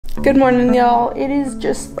Good morning, y'all. It is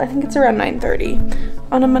just, I think it's around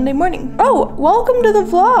 9:30 on a Monday morning. Oh, welcome to the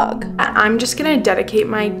vlog. I'm just gonna dedicate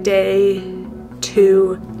my day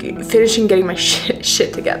to finishing getting my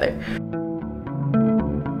shit together.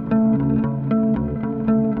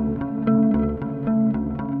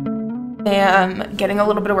 I am getting a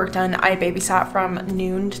little bit of work done. I babysat from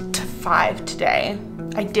noon to 5 today.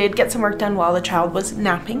 I did get some work done while the child was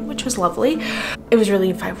napping, which was lovely. It was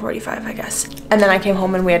really 5:45, I guess. And then I came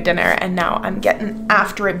home and we had dinner, and now I'm getting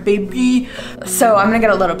after it, baby. So I'm gonna get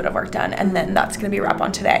a little bit of work done, and then that's gonna be a wrap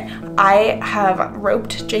on today. I have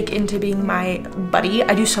roped Jake into being my buddy.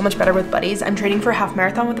 I do so much better with buddies. I'm training for a half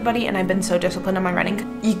marathon with a buddy, and I've been so disciplined on my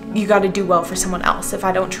running. You gotta do well for someone else. If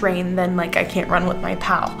I don't train, then like I can't run with my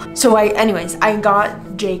pal. So anyways, I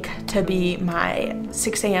got Jake to be my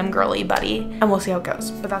 6 a.m. girly buddy, and we'll see how it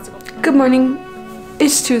goes, but that's it. Good morning.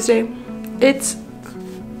 It's Tuesday. It's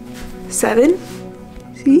 7.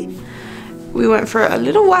 See? We went for a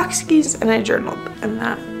little walk skis and I journaled, and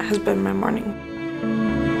that has been my morning.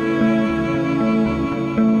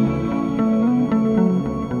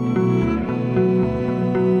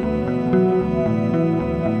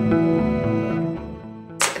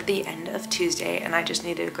 The end of Tuesday, and I just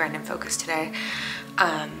needed to grind and focus today.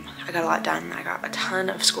 I got a lot done. I got a ton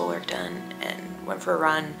of schoolwork done and went for a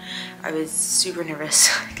run. I was super nervous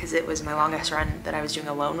because it was my longest run that I was doing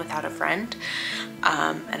alone without a friend,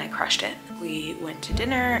 and I crushed it. We went to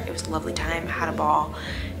dinner. It was a lovely time. I had a ball,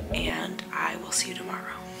 and I will see you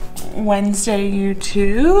tomorrow. Wednesday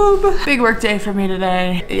YouTube. Big work day for me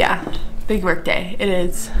today. Yeah, big work day. It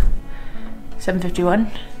is 7:51.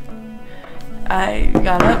 I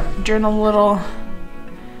got up, journaled a little,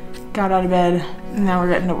 got out of bed, and now we're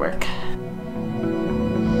getting to work.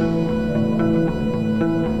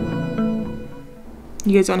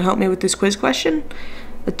 You guys want to help me with this quiz question?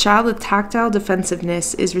 A child with tactile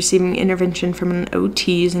defensiveness is receiving intervention from an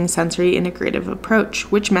OT using sensory integrative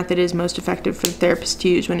approach. Which method is most effective for the therapist to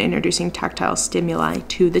use when introducing tactile stimuli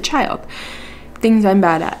to the child? Things I'm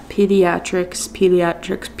bad at: pediatrics,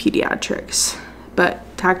 pediatrics, pediatrics. But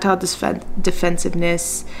tactile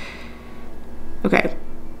defensiveness, okay.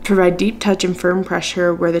 Provide deep touch and firm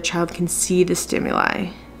pressure where the child can see the stimuli.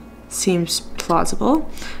 Seems plausible.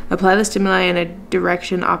 Apply the stimuli in a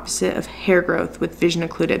direction opposite of hair growth with vision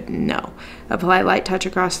occluded. No. Apply light touch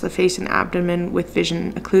across the face and abdomen with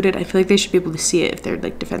vision occluded. I feel like they should be able to see it if they're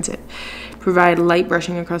like defensive. Provide light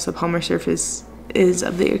brushing across the palmar surface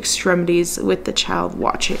of the extremities with the child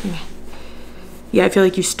watching. Yeah, I feel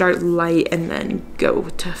like you start light and then go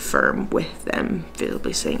to firm with them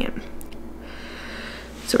visibly seeing it.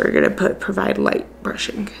 So we're gonna provide light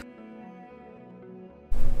brushing.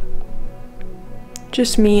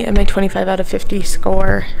 Just me and my 25 out of 50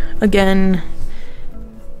 score. Again,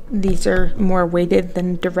 these are more weighted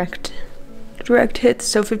than direct hits,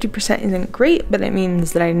 so 50% isn't great, but it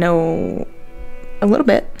means that I know a little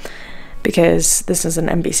bit, because this is an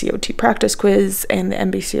MBCOT practice quiz, and the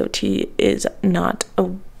MBCOT is not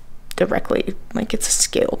directly, like, it's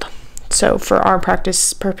scaled. So for our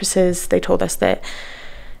practice purposes, they told us that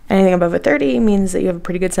anything above a 30 means that you have a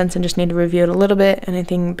pretty good sense and just need to review it a little bit.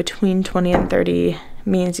 Anything between 20 and 30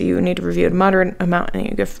 means you need to review it a moderate amount,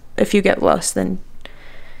 and if you get less than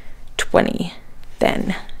 20,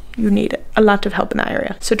 then you need a lot of help in that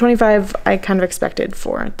area. So 25 I kind of expected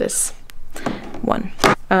for this one.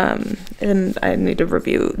 And I need to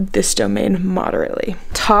review this domain moderately.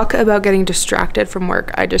 Talk about getting distracted from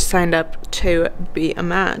work. I just signed up to be a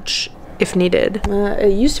match if needed.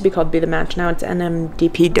 It used to be called Be the Match. Now it's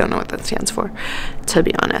NMDP. Don't know what that stands for, to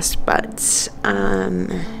be honest. But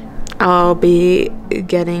I'll be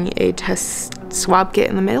getting a test swab kit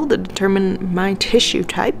in the mail to determine my tissue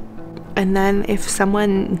type. And then if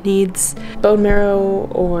someone needs bone marrow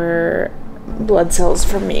or blood cells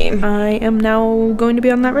from me, I am now going to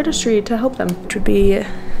be on that registry to help them, which would be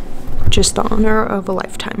just the honor of a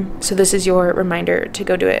lifetime. So this is your reminder to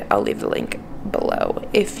go do it. I'll leave the link below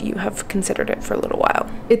if you have considered it for a little while.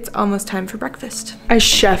 It's almost time for breakfast. I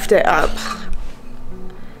chefed it up.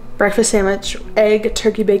 Breakfast sandwich, egg,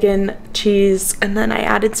 turkey bacon, cheese, and then I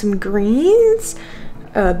added some greens,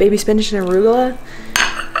 baby spinach and arugula.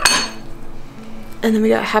 And then we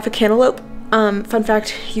got half a cantaloupe. Fun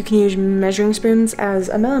fact, you can use measuring spoons as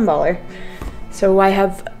a melon baller. So I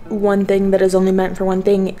have one thing that is only meant for one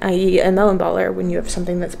thing, i.e. a melon baller, when you have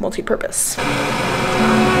something that's multi-purpose.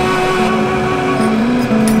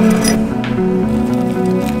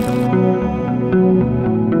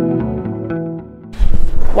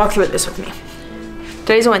 Walk through this with me.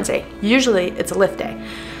 Today's a Wednesday. Usually it's a lift day,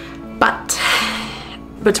 but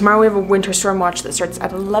But tomorrow we have a winter storm watch that starts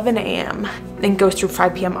at 11 a.m. and goes through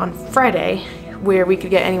 5 p.m. on Friday, where we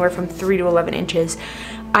could get anywhere from 3 to 11 inches.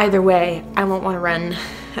 Either way, I won't want to run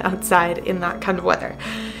outside in that kind of weather.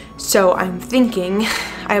 So I'm thinking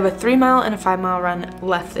I have a 3 mile and a 5 mile run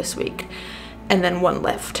left this week, and then 1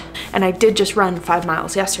 lift. And I did just run 5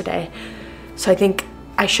 miles yesterday, so I think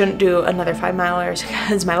I shouldn't do another 5 milers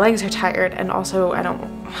because my legs are tired, and also I don't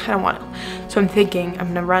want to. So I'm thinking I'm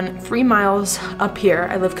gonna run 3 miles up here.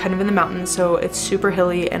 I live kind of in the mountains, so it's super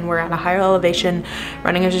hilly and we're at a higher elevation.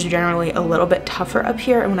 Running is just generally a little bit tougher up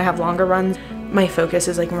here, and when I have longer runs, my focus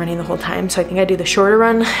is like running the whole time. So I think I do the shorter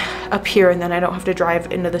run up here, and then I don't have to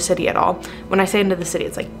drive into the city at all. When I say into the city,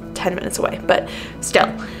 it's like 10 minutes away, but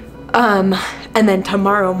still. And then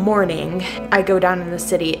tomorrow morning, I go down in the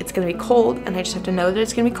city. It's gonna be cold, and I just have to know that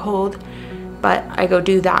it's gonna be cold, but I go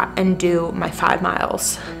do that and do my 5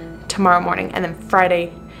 miles tomorrow morning, and then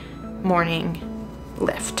Friday morning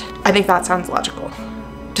lift. I think that sounds logical.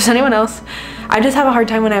 Does anyone else? I just have a hard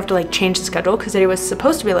time when I have to like change the schedule, because today was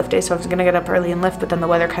supposed to be lift day, so I was gonna get up early and lift, but then the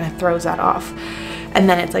weather kind of throws that off. And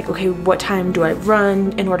then it's like, okay, what time do I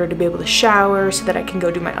run in order to be able to shower so that I can go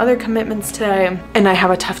do my other commitments today? And I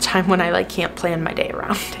have a tough time when I like can't plan my day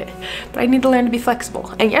around it. But I need to learn to be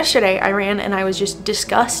flexible. And yesterday I ran and I was just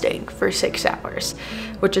disgusting for 6 hours,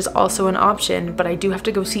 which is also an option, but I do have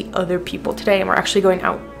to go see other people today, and we're actually going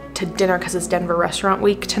out to dinner because it's Denver restaurant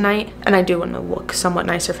week tonight, and I do want to look somewhat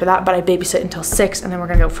nicer for that, but I babysit until 6, and then we're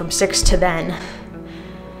gonna go from 6 to then.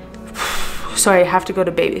 So I have to go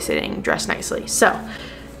to babysitting dressed nicely. So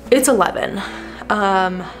it's 11.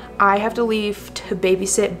 I have to leave to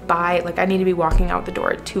babysit by, like, I need to be walking out the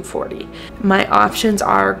door at 2:40. My options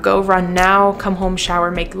are go run now, come home,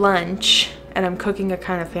 shower, make lunch, and I'm cooking a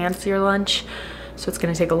kind of fancier lunch, so it's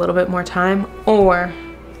gonna take a little bit more time, or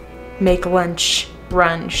make lunch,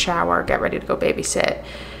 run, shower, get ready to go babysit,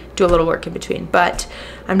 do a little work in between. But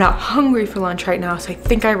I'm not hungry for lunch right now, so I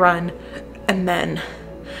think I run, and then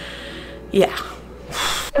yeah.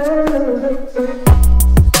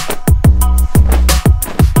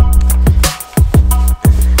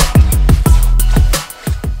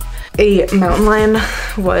 A mountain lion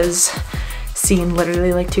was seen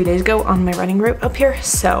literally like 2 days ago on my running route up here,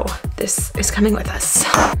 so this is coming with us.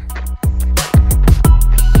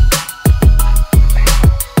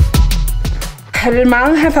 I did a mile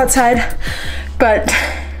and a half outside, but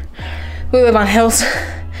we live on hills,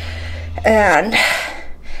 and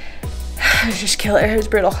it was just killer. It was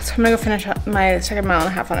brutal. So I'm gonna go finish up my second mile and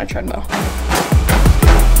a half on a treadmill.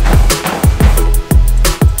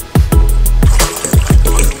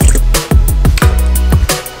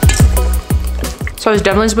 So I was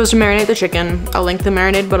definitely supposed to marinate the chicken. I'll link the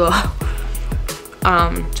marinade below.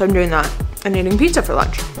 So I'm doing that and eating pizza for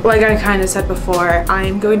lunch. Like I kind of said before,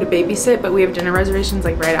 I'm going to babysit, but we have dinner reservations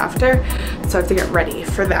like right after, so I have to get ready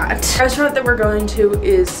for that. The restaurant that we're going to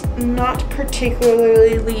is not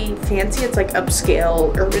particularly fancy. It's like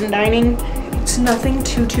upscale urban dining. It's nothing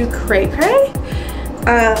too cray-cray,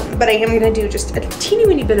 but I am gonna do just a teeny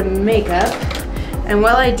weeny bit of makeup. And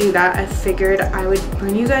while I do that, I figured I would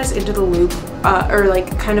bring you guys into the loop, or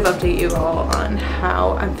like kind of update you all on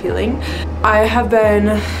how I'm feeling. I have been,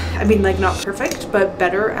 I mean, like not perfect, but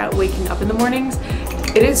better at waking up in the mornings.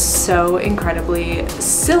 It is so incredibly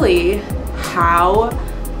silly how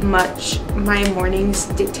much my mornings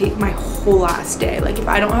dictate my whole last day. Like if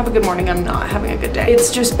I don't have a good morning, I'm not having a good day. It's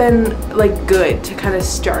just been like good to kind of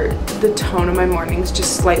start the tone of my mornings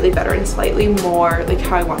just slightly better and slightly more like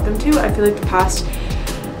how I want them to. I feel like the past,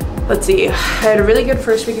 let's see, I had a really good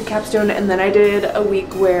first week of capstone, and then I did a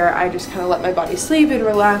week where I just kind of let my body sleep and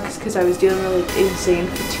relax because I was dealing with like insane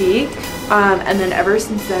fatigue. And then ever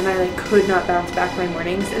since then, I like could not bounce back my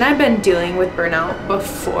mornings. And I've been dealing with burnout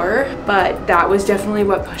before, but that was definitely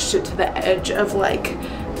what pushed it to the edge of like,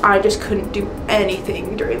 I just couldn't do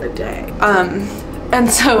anything during the day. And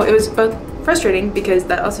so it was both frustrating because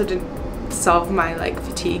that also didn't solve my like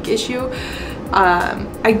fatigue issue.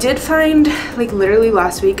 I did find like literally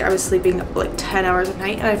last week I was sleeping like 10 hours a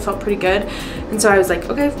night and I felt pretty good. And so I was like,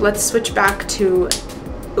 okay, let's switch back to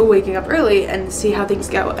waking up early and see how things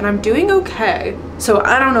go, and I'm doing okay. So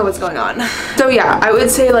I don't know what's going on. So yeah, I would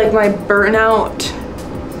say like my burnout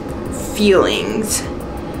feelings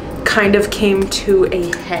kind of came to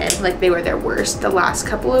a head. Like they were their worst the last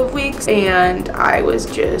couple of weeks, and I was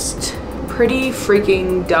just pretty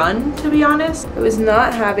freaking done, to be honest. I was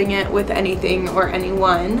not having it with anything or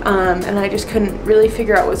anyone, and I just couldn't really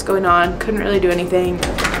figure out what's going on, couldn't really do anything.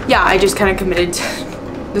 Yeah, I just kind of committed to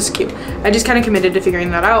this is cute. I just kind of committed to figuring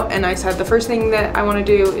that out, and I said the first thing that I want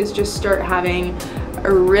to do is just start having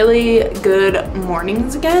really good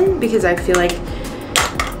mornings again, because I feel like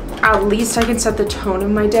at least I can set the tone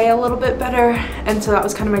of my day a little bit better. And so that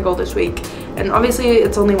was kind of my goal this week. And obviously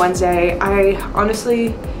it's only Wednesday. I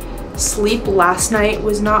honestly, sleep last night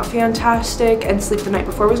was not fantastic, and sleep the night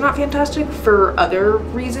before was not fantastic for other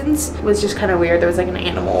reasons. It was just kind of weird. There was like an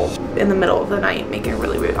animal in the middle of the night making a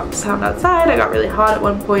really weird sound outside. I got really hot at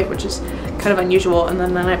one point, which is kind of unusual. And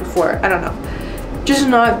then the night before, I don't know, just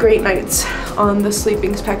not great nights on the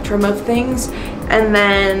sleeping spectrum of things. And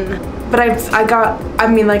then, but I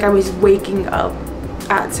mean, like, I was waking up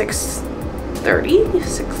at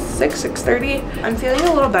 6:30. I'm feeling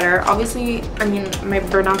a little better. Obviously, I mean, my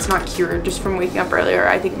burnout's not cured just from waking up earlier.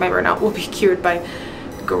 I think my burnout will be cured by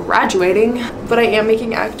graduating, but I am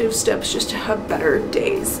making active steps just to have better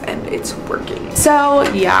days, and it's working. So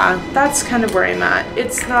yeah, that's kind of where I'm at.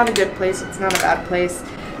 It's not a good place, it's not a bad place.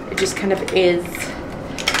 It just kind of is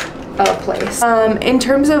a place. In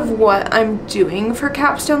terms of what I'm doing for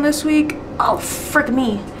capstone this week, oh frick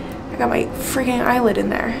me, I got my freaking eyelid in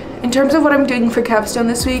there. In terms of what I'm doing for capstone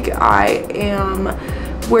this week, I am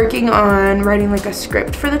working on writing like a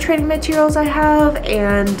script for the training materials I have,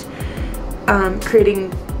 and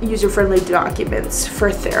creating user-friendly documents for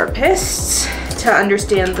therapists to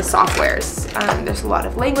understand the softwares. There's a lot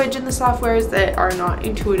of language in the softwares that are not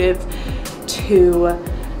intuitive to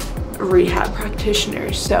rehab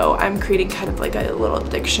practitioners, so I'm creating kind of like a little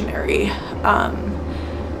dictionary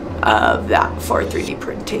of that for 3D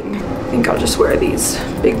printing. I think I'll just wear these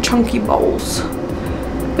big chunky balls.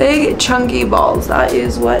 Big chunky balls, that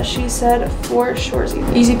is what she said for sure.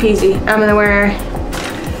 Easy peasy. I'm gonna wear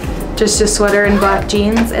just a sweater and black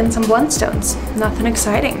jeans and some Blundstones. Nothing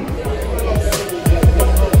exciting.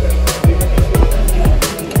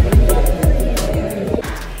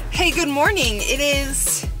 Hey, good morning. It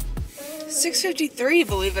is 6:53,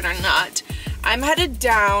 believe it or not. I'm headed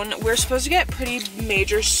down. We're supposed to get pretty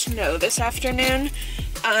major snow this afternoon.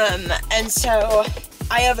 And so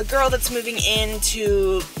I have a girl that's moving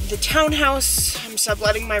into the townhouse. I'm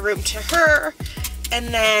subletting my room to her.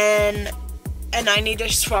 And I need to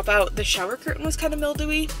swap out, the shower curtain was kind of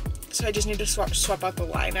mildewy, so I just need to swap out the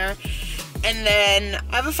liner. And then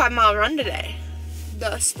I have a 5-mile run today,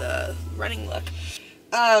 thus the running look.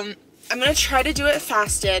 I'm gonna try to do it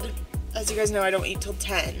fasted. As you guys know, I don't eat till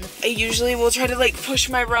 10. I usually will try to like push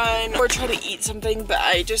my run or try to eat something, but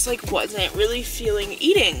I just like wasn't really feeling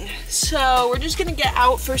eating. So we're just gonna get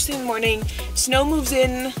out first thing in the morning. Snow moves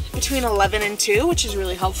in between 11 and 2, which is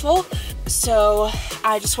really helpful. So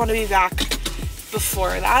I just want to be back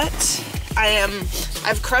before that.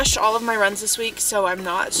 I've crushed all of my runs this week, so I'm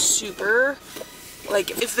not super,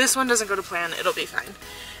 like, if this one doesn't go to plan, it'll be fine.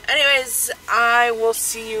 Anyways, I will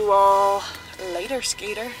see you all later,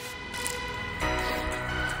 skater.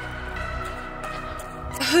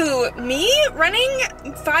 Who, me? Running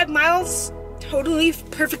 5 miles totally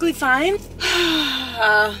perfectly fine?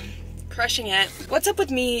 Crushing it. What's up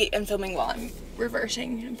with me and filming while I'm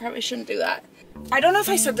reversing? I probably shouldn't do that. I don't know if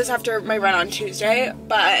I said this after my run on Tuesday,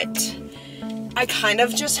 but I kind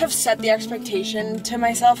of just have set the expectation to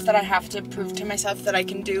myself that I have to prove to myself that I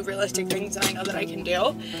can do realistic things that I know that I can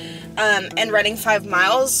do. And running 5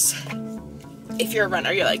 miles, if you're a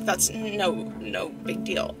runner, you're like, that's no big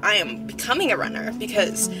deal. I am becoming a runner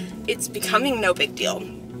because it's becoming no big deal.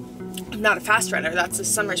 I'm not a fast runner, that's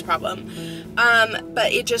this summer's problem.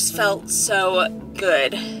 But it just felt so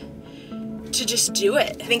good to just do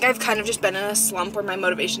it. I think I've kind of just been in a slump where my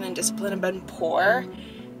motivation and discipline have been poor,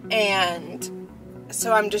 and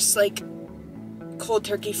so I'm just like cold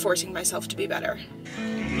turkey forcing myself to be better.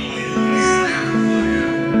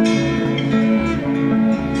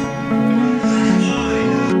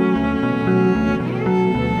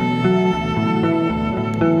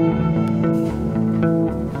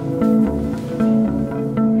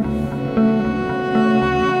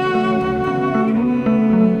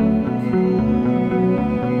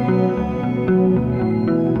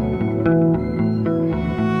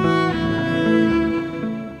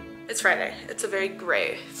 Friday. It's a very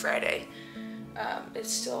gray Friday.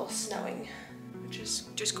 It's still snowing, which is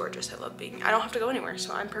just gorgeous. I love being, I don't have to go anywhere,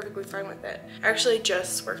 so I'm perfectly fine with it. I actually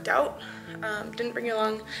just worked out, didn't bring you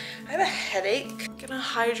along. I have a headache. Gonna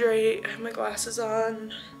hydrate, I have my glasses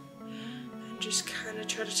on, and just kind of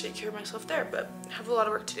try to take care of myself there, but I have a lot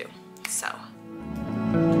of work to do, so.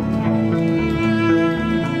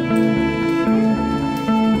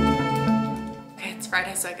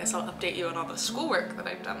 Friday, so I guess I'll update you on all the schoolwork that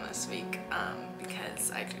I've done this week, because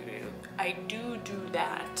I do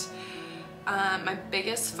that. My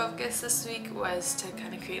biggest focus this week was to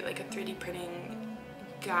kind of create like a 3D printing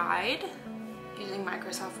guide using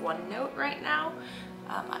Microsoft OneNote right now.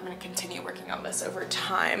 I'm going to continue working on this over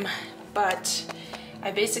time, but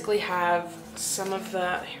I basically have some of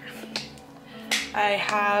the, I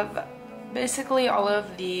have basically all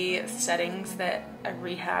of the settings that a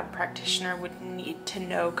rehab practitioner would need to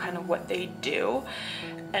know kind of what they do,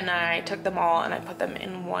 and I took them all and I put them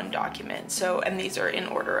in one document. So, and these are in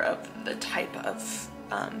order of the type of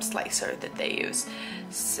slicer that they use.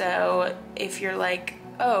 So if you're like,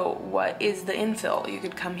 oh, what is the infill? You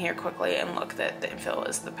could come here quickly and look that the infill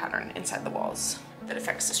is the pattern inside the walls that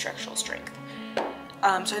affects the structural strength.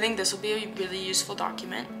 So I think this will be a really useful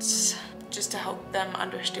document just to help them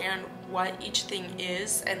understand what each thing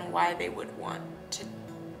is and why they would want to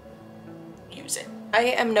use it. I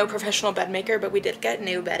am no professional bed maker, but we did get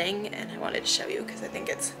new bedding and I wanted to show you because I think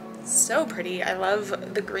it's so pretty. I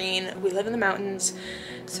love the green. We live in the mountains,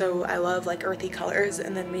 so I love like earthy colors,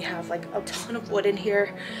 and then we have like a ton of wood in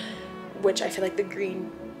here, which I feel like the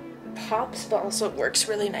green pops, but also it works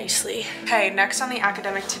really nicely. Okay, next on the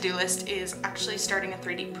academic to-do list is actually starting a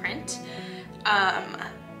 3D print.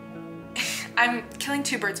 I'm killing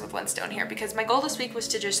two birds with one stone here because my goal this week was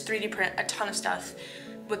to just 3D print a ton of stuff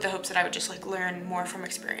with the hopes that I would just like learn more from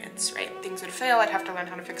experience, right? Things would fail, I'd have to learn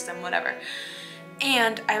how to fix them, whatever.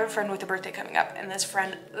 And I have a friend with a birthday coming up, and this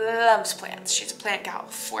friend loves plants. She's a plant gal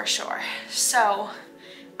for sure. So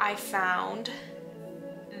I found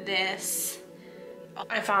this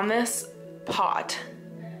pot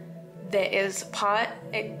that is pot.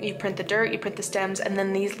 You print the dirt, you print the stems, and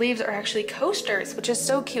then these leaves are actually coasters, which is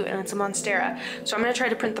so cute, and it's a monstera. So I'm gonna try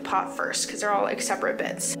to print the pot first because they're all like separate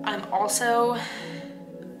bits. I'm also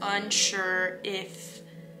unsure if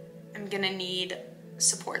I'm gonna need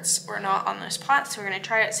supports or not on this pot, so we're gonna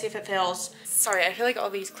try it, see if it fails. Sorry, I feel like all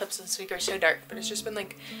these clips this week are so dark, but it's just been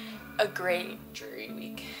like a gray, dreary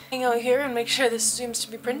week. Hang out here and make sure this seems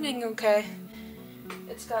to be printing okay.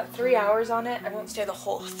 It's got 3 hours on it. I won't stay the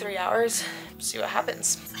whole 3 hours. See what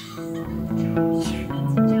happens.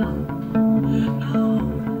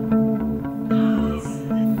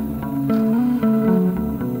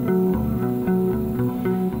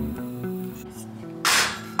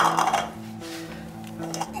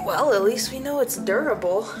 Well, at least we know it's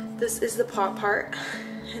durable. This is the pot part,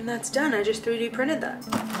 and that's done. I just 3D printed that.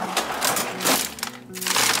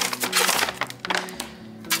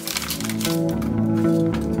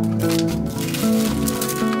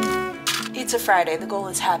 It's a Friday. The goal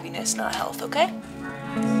is happiness, not health, okay?